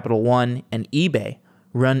Cisco, Capital One, and eBay,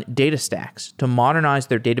 run DataStax to modernize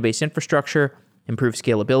their database infrastructure, improve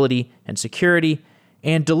scalability and security,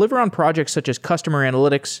 and deliver on projects such as customer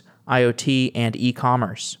analytics, IoT, and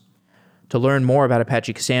e-commerce. To learn more about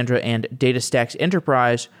Apache Cassandra and DataStax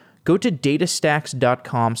Enterprise, go to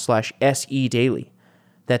datastax.com/sedaily.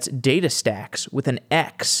 That's DataStax with an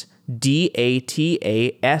X,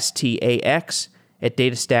 DATASTAX at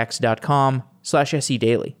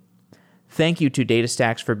datastax.com/sedaily. Thank you to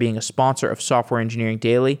DataStax for being a sponsor of Software Engineering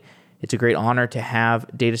Daily. It's a great honor to have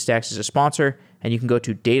DataStax as a sponsor, and you can go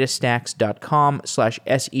to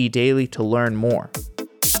datastax.com/sedaily to learn more.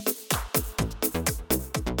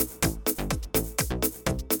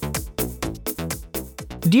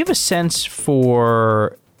 Do you have a sense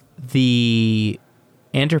for the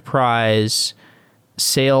enterprise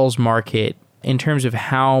sales market in terms of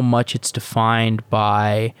how much it's defined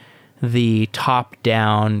by the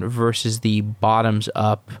top-down versus the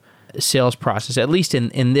bottoms-up sales process, at least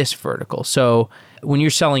in this vertical? So when you're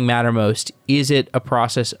selling Mattermost, is it a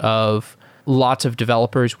process of lots of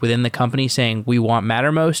developers within the company saying, we want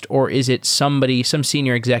Mattermost, or is it some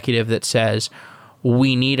senior executive that says,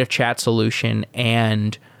 we need a chat solution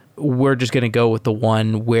and we're just going to go with the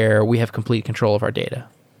one where we have complete control of our data?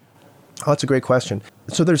 Oh, that's a great question.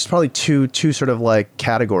 So there's probably two sort of like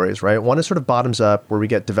categories, right? One is sort of bottoms up, where we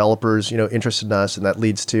get developers, interested in us, and that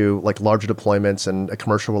leads to like larger deployments and a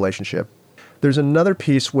commercial relationship. There's another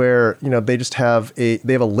piece where, they just have a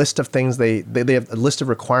list of things, they have a list of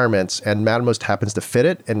requirements, and Mattermost happens to fit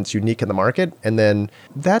it, and it's unique in the market. And then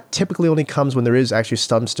that typically only comes when there is actually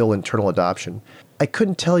some still internal adoption. I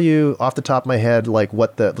couldn't tell you off the top of my head like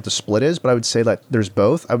what the split is, but I would say that there's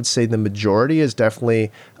both. I would say the majority is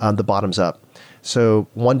definitely the bottoms up. So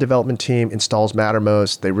one development team installs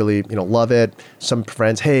Mattermost. They really, love it. Some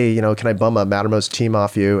friends, hey, can I bum a Mattermost team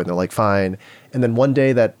off you? And they're like, fine. And then one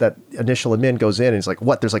day that initial admin goes in and he's like,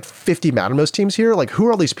 what? There's like 50 Mattermost teams here? Like, who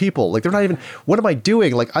are all these people? Like, they're not even, what am I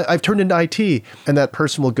doing? Like, I've turned into IT. And that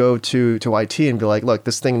person will go to IT and be like, look,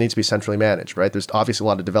 this thing needs to be centrally managed, right? There's obviously a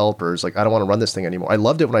lot of developers. Like, I don't want to run this thing anymore. I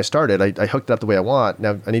loved it when I started. I hooked it up the way I want.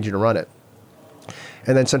 Now I need you to run it.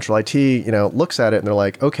 And then central IT, looks at it and they're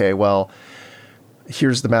like, okay, well,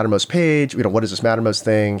 here's the Mattermost page. What is this Mattermost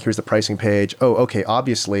thing? Here's the pricing page. Oh, okay.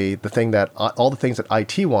 Obviously, all the things that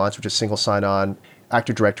IT wants, which is single sign-on,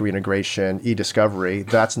 Active Directory integration, e-discovery,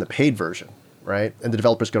 that's in the paid version, right? And the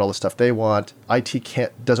developers get all the stuff they want. IT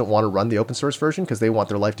doesn't want to run the open source version because they want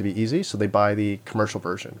their life to be easy, so they buy the commercial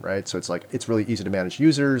version, right? So it's really easy to manage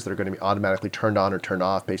users. They're going to be automatically turned on or turned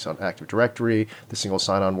off based on Active Directory. The single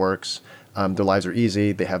sign-on works. Their lives are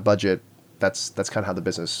easy. They have budget. That's kind of how the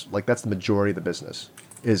business, that's the majority of the business,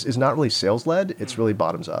 is not really sales-led. It's really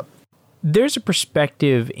bottoms up. There's a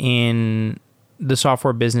perspective in the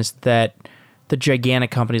software business that the gigantic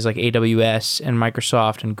companies like AWS and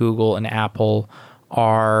Microsoft and Google and Apple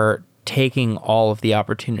are taking all of the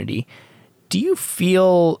opportunity. Do you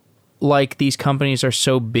feel like these companies are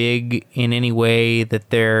so big in any way that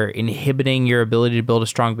they're inhibiting your ability to build a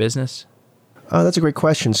strong business? That's a great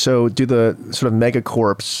question. So do the sort of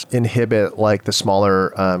megacorps inhibit like the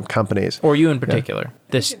smaller companies? Or you in particular,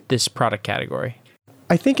 this product category?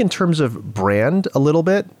 I think in terms of brand a little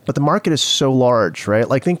bit, but the market is so large, right?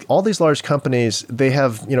 Like I think all these large companies, they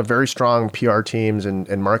have, very strong PR teams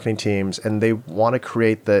and marketing teams, and they want to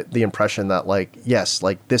create the impression that like, yes,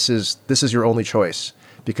 like this is your only choice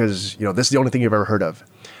because, this is the only thing you've ever heard of.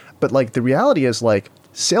 But like the reality is like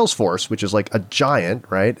Salesforce, which is like a giant,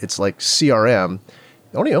 right? It's like CRM,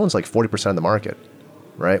 It only owns like 40% of the market,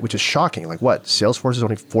 right? Which is shocking. Like what? Salesforce is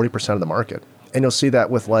only 40% of the market. And you'll see that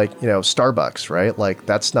with like, Starbucks, right? Like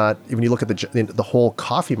that's not, when you look at the whole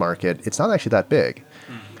coffee market, it's not actually that big.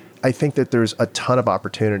 I think that there's a ton of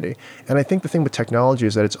opportunity. And I think the thing with technology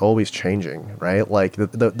is that it's always changing, right? Like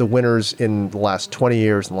the winners in the last 20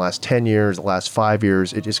 years, in the last 10 years, the last 5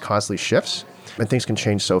 years, it just constantly shifts and things can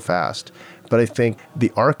change so fast. But I think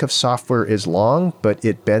the arc of software is long, but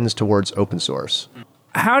it bends towards open source.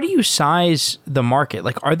 How do you size the market?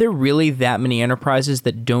 Like, are there really that many enterprises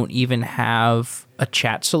that don't even have a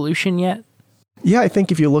chat solution yet? Yeah, I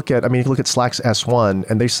think if you look at Slack's S1,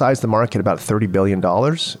 and they size the market about $30 billion.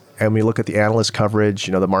 And we look at the analyst coverage,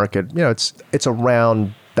 the market, it's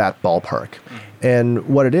around that ballpark. And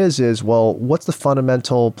what it is, well, what's the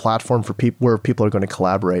fundamental platform for people where people are going to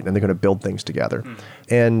collaborate and they're going to build things together?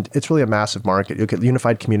 And it's really a massive market. You look at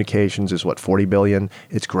unified communications is 40 billion.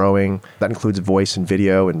 It's growing. That includes voice and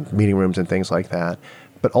video and meeting rooms and things like that.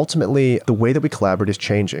 But ultimately, the way that we collaborate is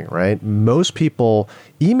changing, right? Most people,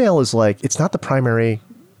 email is it's not the primary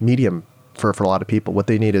medium for a lot of people. What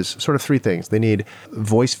they need is sort of three things. They need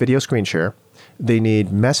voice, video, screen share. They need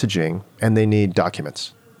messaging, and they need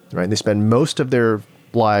documents, right? And they spend most of their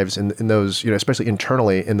lives in those, especially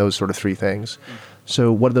internally, in those sort of three things.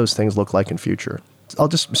 So what do those things look like in future? I'll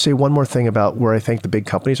just say one more thing about where I think the big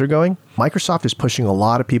companies are going. Microsoft is pushing a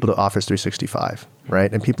lot of people to Office 365,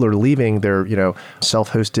 right? And people are leaving their,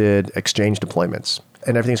 self-hosted Exchange deployments,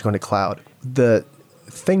 and everything's going to cloud. The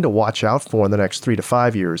thing to watch out for in the next 3 to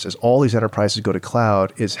 5 years as all these enterprises go to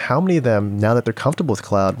cloud is how many of them, now that they're comfortable with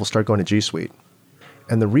cloud, will start going to G Suite.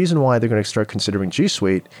 And the reason why they're going to start considering G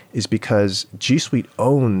Suite is because G Suite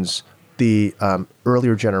owns the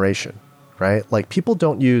earlier generation, right? Like people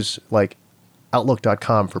don't use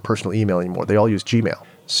Outlook.com for personal email anymore. They all use Gmail.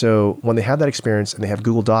 So when they have that experience and they have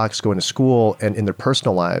Google Docs going to school and in their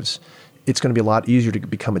personal lives, it's going to be a lot easier to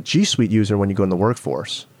become a G Suite user when you go in the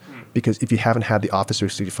workforce. Because if you haven't had the Office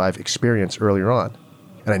 365 experience earlier on,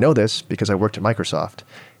 and I know this because I worked at Microsoft,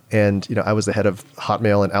 and I was the head of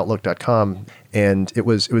Hotmail and Outlook.com, and it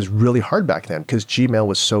was really hard back then because Gmail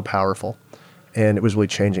was so powerful, and it was really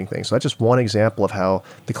changing things. So that's just one example of how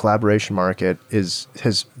the collaboration market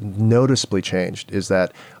has noticeably changed. Is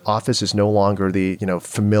that Office is no longer the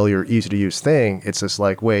familiar, easy to use thing. It's just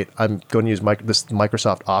wait, I'm going to use this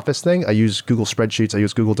Microsoft Office thing. I use Google Spreadsheets, I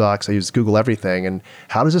use Google Docs, I use Google everything. And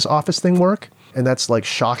how does this Office thing work? And that's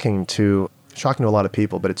shocking to a lot of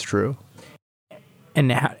people, but it's true.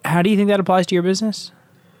 And how do you think that applies to your business?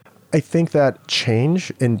 I think that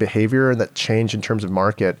change in behavior and that change in terms of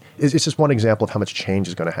market is just one example of how much change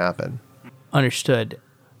is going to happen. Understood.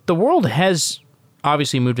 The world has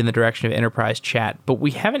obviously moved in the direction of enterprise chat, but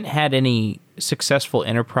we haven't had any successful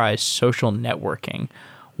enterprise social networking.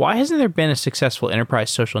 Why hasn't there been a successful enterprise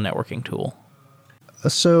social networking tool?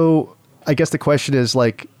 So I guess the question is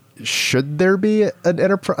should there be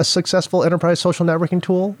a successful enterprise social networking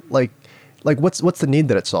tool? What's the need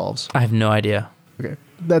that it solves? I have no idea. Okay.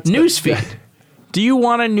 Newsfeed. Do you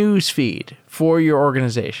want a newsfeed for your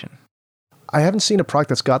organization? I haven't seen a product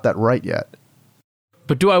that's got that right yet.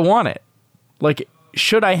 But do I want it?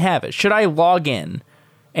 Should I have it? Should I log in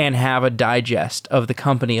and have a digest of the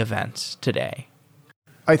company events today?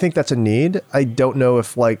 I think that's a need. I don't know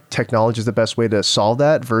if technology is the best way to solve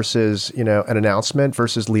that versus, an announcement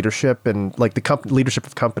versus leadership and the leadership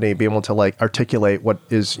of company being able to articulate what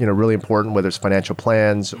is, really important, whether it's financial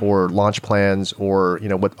plans or launch plans or,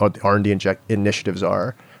 what the R&D initiatives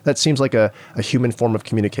are. That seems like a human form of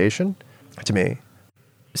communication to me.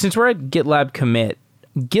 Since we're at GitLab Commit,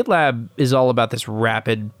 GitLab is all about this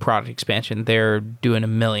rapid product expansion. They're doing a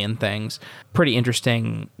million things. Pretty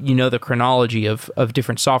interesting. The chronology of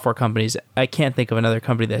different software companies. I can't think of another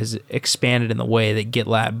company that has expanded in the way that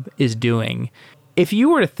GitLab is doing. If you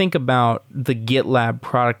were to think about the GitLab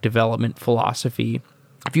product development philosophy,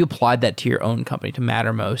 if you applied that to your own company, to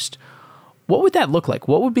Mattermost, what would that look like?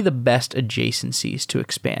 What would be the best adjacencies to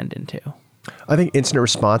expand into? I think incident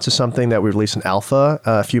response is something that we released in alpha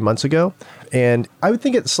a few months ago. And I would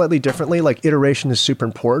think it slightly differently. Iteration is super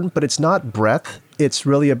important, but it's not breadth. It's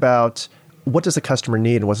really about what does the customer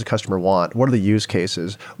need and what does the customer want? What are the use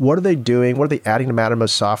cases? What are they doing? What are they adding to Mattermost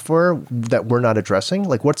software that we're not addressing?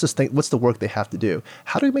 What's this thing? What's the work they have to do?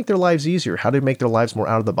 How do we make their lives easier? How do we make their lives more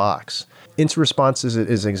out of the box? Incident response is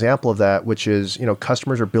an example of that, which is,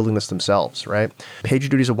 customers are building this themselves, right?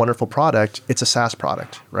 PagerDuty is a wonderful product. It's a SaaS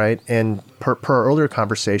product, right? And per our earlier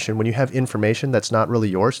conversation, when you have information that's not really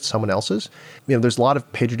yours, it's someone else's, there's a lot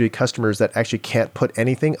of PagerDuty customers that actually can't put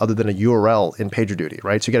anything other than a URL in PagerDuty,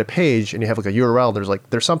 right? So you get a page and you have like a URL.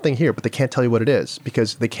 There's something here, but they can't tell you what it is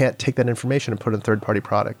because they can't take that information and put it in a third-party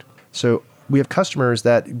product. So we have customers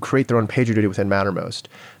that create their own PagerDuty within Mattermost.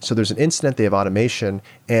 So there's an incident, they have automation,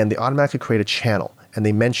 and they automatically create a channel. And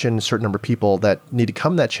they mention a certain number of people that need to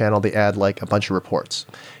come to that channel. They add like a bunch of reports.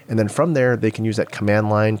 And then from there, they can use that command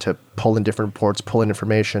line to pull in different reports, pull in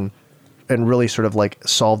information, and really sort of like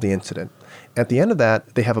solve the incident. At the end of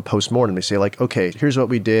that, they have a postmortem. They say like, okay, here's what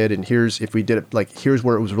we did, and here's if we did it, like here's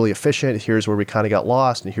where it was really efficient, here's where we kind of got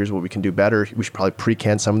lost, and here's what we can do better. We should probably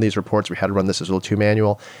pre-can some of these reports. We had to run this as a little too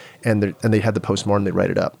manual, and they had the postmortem. They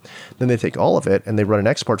write it up. Then they take all of it and they run an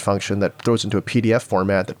export function that throws into a PDF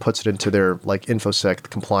format that puts it into their like InfoSec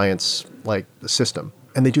compliance like system,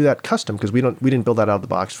 and they do that custom because we didn't build that out of the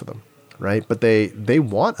box for them. Right. But they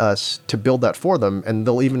want us to build that for them, and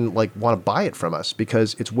they'll even like want to buy it from us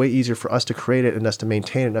because it's way easier for us to create it and us to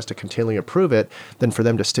maintain it and us to continually improve it than for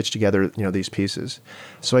them to stitch together, these pieces.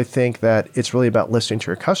 So I think that it's really about listening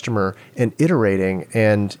to your customer and iterating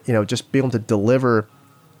and, just being able to deliver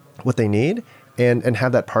what they need and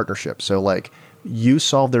have that partnership. So like you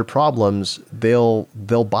solve their problems, they'll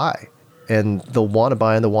buy and they'll want to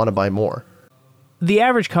buy and they'll want to buy more. The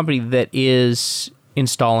average company that is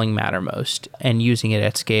installing Mattermost and using it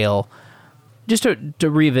at scale, just to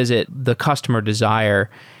revisit the customer desire,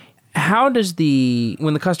 how does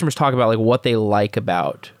when the customers talk about like what they like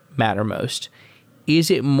about Mattermost, is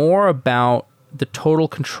it more about the total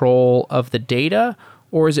control of the data,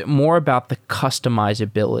 or is it more about the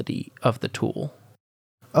customizability of the tool?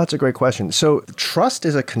 Oh, that's a great question. So trust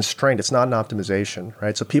is a constraint. It's not an optimization,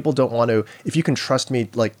 right? So people don't want to, if you can trust me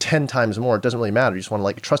like 10 times more, it doesn't really matter. You just want to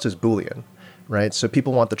like, trust is Boolean. Right. So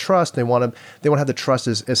people want the trust. They want to have the trust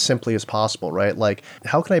as simply as possible. Right. Like,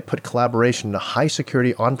 how can I put collaboration in a high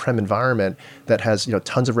security on-prem environment that has,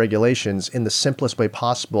 tons of regulations in the simplest way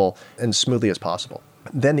possible and smoothly as possible?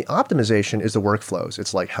 Then the optimization is the workflows.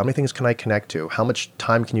 It's like, how many things can I connect to? How much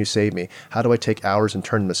time can you save me? How do I take hours and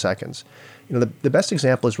turn them to seconds? The best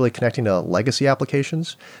example is really connecting to legacy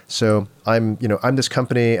applications. So I'm this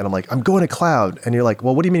company and I'm like, I'm going to cloud. And you're like,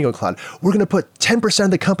 well, what do you mean you go to cloud? We're going to put 10%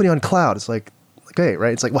 of the company on cloud. It's like, okay,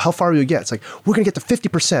 right? It's like, well, how far will you get? It's like, we're going to get to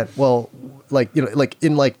 50%. Well,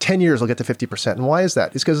 in 10 years, we'll get to 50%. And why is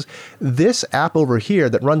that? It's because this app over here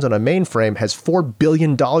that runs on a mainframe has $4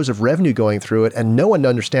 billion of revenue going through it, and no one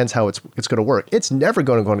understands how it's going to work. It's never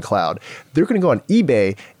going to go on cloud. They're going to go on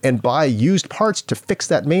eBay and buy used parts to fix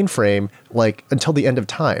that mainframe until the end of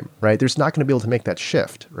time, right? There's not going to be able to make that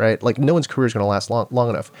shift, right? Like no one's career is going to last long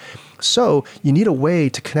enough. So you need a way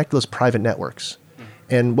to connect those private networks.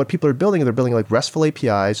 And what people are building, they're building like RESTful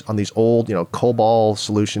APIs on these old, COBOL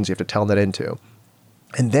solutions you have to tell them that into.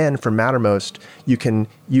 And then for Mattermost, you can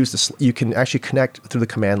use this. You can actually connect through the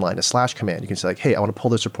command line, a / command. You can say like, hey, I want to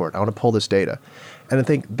pull this report. I want to pull this data. And I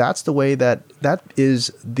think that's the way that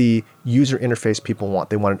is the user interface people want.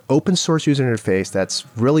 They want an open source user interface that's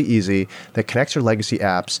really easy, that connects their legacy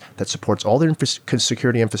apps, that supports all their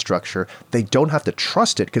security infrastructure. They don't have to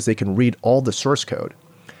trust it because they can read all the source code.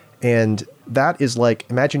 And that is like,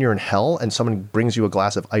 imagine you're in hell and someone brings you a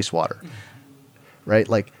glass of ice water, right?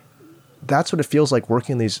 Like, that's what it feels like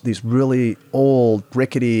working in these really old,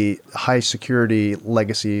 rickety, high security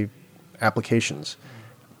legacy applications.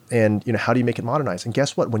 And, how do you make it modernized? And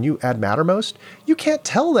guess what? When you add Mattermost, you can't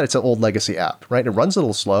tell that it's an old legacy app, right? It runs a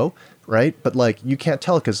little slow, right? But you can't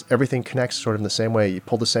tell because everything connects sort of in the same way. You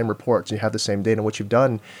pull the same reports, and you have the same data. And what you've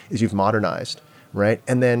done is you've modernized. Right,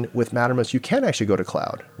 and then with Mattermost, you can actually go to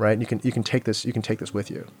cloud, right? You can take this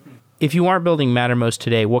with you. If you aren't building Mattermost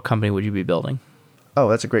today, what company would you be building? Oh,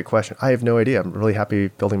 that's a great question. I have no idea. I'm really happy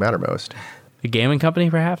building Mattermost. A gaming company,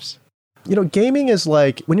 perhaps? Gaming is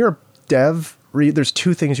like when you're a dev. There's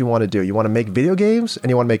two things you want to do. You want to make video games, and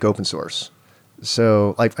you want to make open source.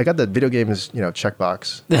 So I got the video games,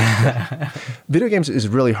 checkbox. Video games is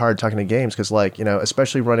really hard talking to games because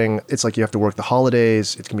especially running, it's like you have to work the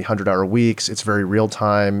holidays. It can be 100-hour weeks. It's very real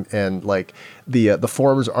time. And the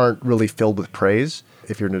forums aren't really filled with praise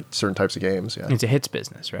if you're into certain types of games. Yeah. It's a hits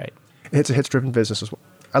business, right? It's a hits driven business as well.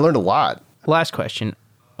 I learned a lot. Last question.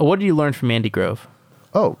 What did you learn from Andy Grove?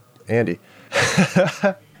 Oh, Andy.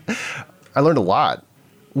 I learned a lot.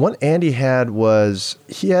 What Andy had was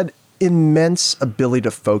he had immense ability to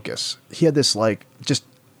focus. He had this just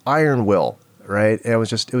iron will, right? And it was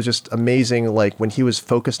just amazing. When he was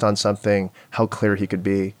focused on something, how clear he could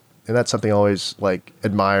be. And that's something I always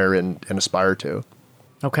admire and aspire to.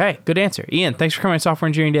 Okay. Good answer. Ian, thanks for coming on Software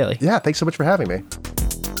Engineering Daily. Yeah. Thanks so much for having me.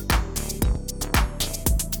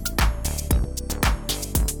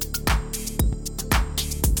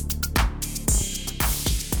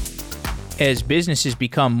 As businesses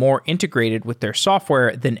become more integrated with their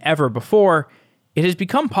software than ever before, it has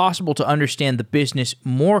become possible to understand the business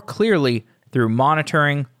more clearly through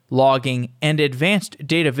monitoring, logging, and advanced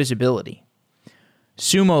data visibility.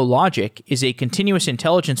 Sumo Logic is a continuous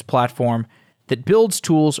intelligence platform that builds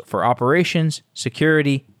tools for operations,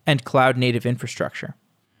 security, and cloud-native infrastructure.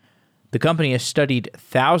 The company has studied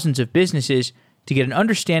thousands of businesses to get an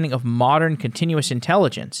understanding of modern continuous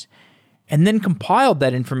intelligence, and then compiled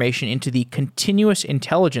that information into the Continuous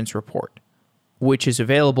Intelligence Report, which is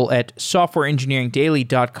available at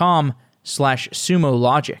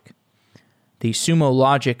softwareengineeringdaily.com/sumologic. The Sumo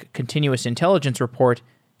Logic Continuous Intelligence Report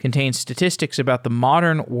contains statistics about the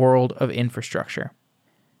modern world of infrastructure.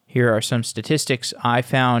 Here are some statistics I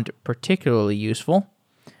found particularly useful.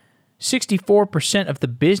 64% of the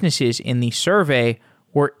businesses in the survey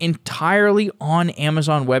were entirely on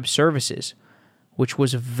Amazon Web Services, which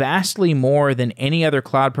was vastly more than any other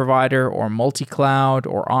cloud provider or multi-cloud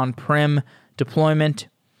or on-prem deployment.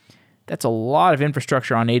 That's a lot of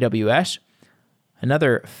infrastructure on AWS.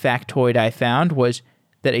 Another factoid I found was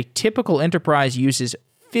that a typical enterprise uses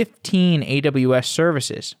 15 AWS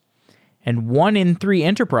services, and 1 in 3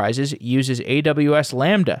 enterprises uses AWS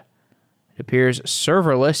Lambda. It appears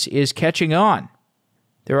serverless is catching on.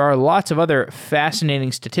 There are lots of other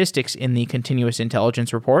fascinating statistics in the Continuous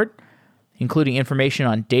Intelligence Report, including information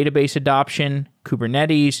on database adoption,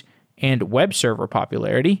 Kubernetes, and web server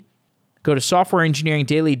popularity. Go to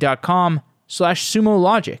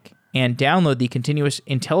softwareengineeringdaily.com/sumologic and download the Continuous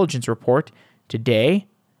Intelligence Report today.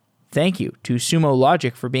 Thank you to Sumo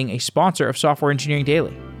Logic for being a sponsor of Software Engineering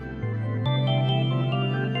Daily.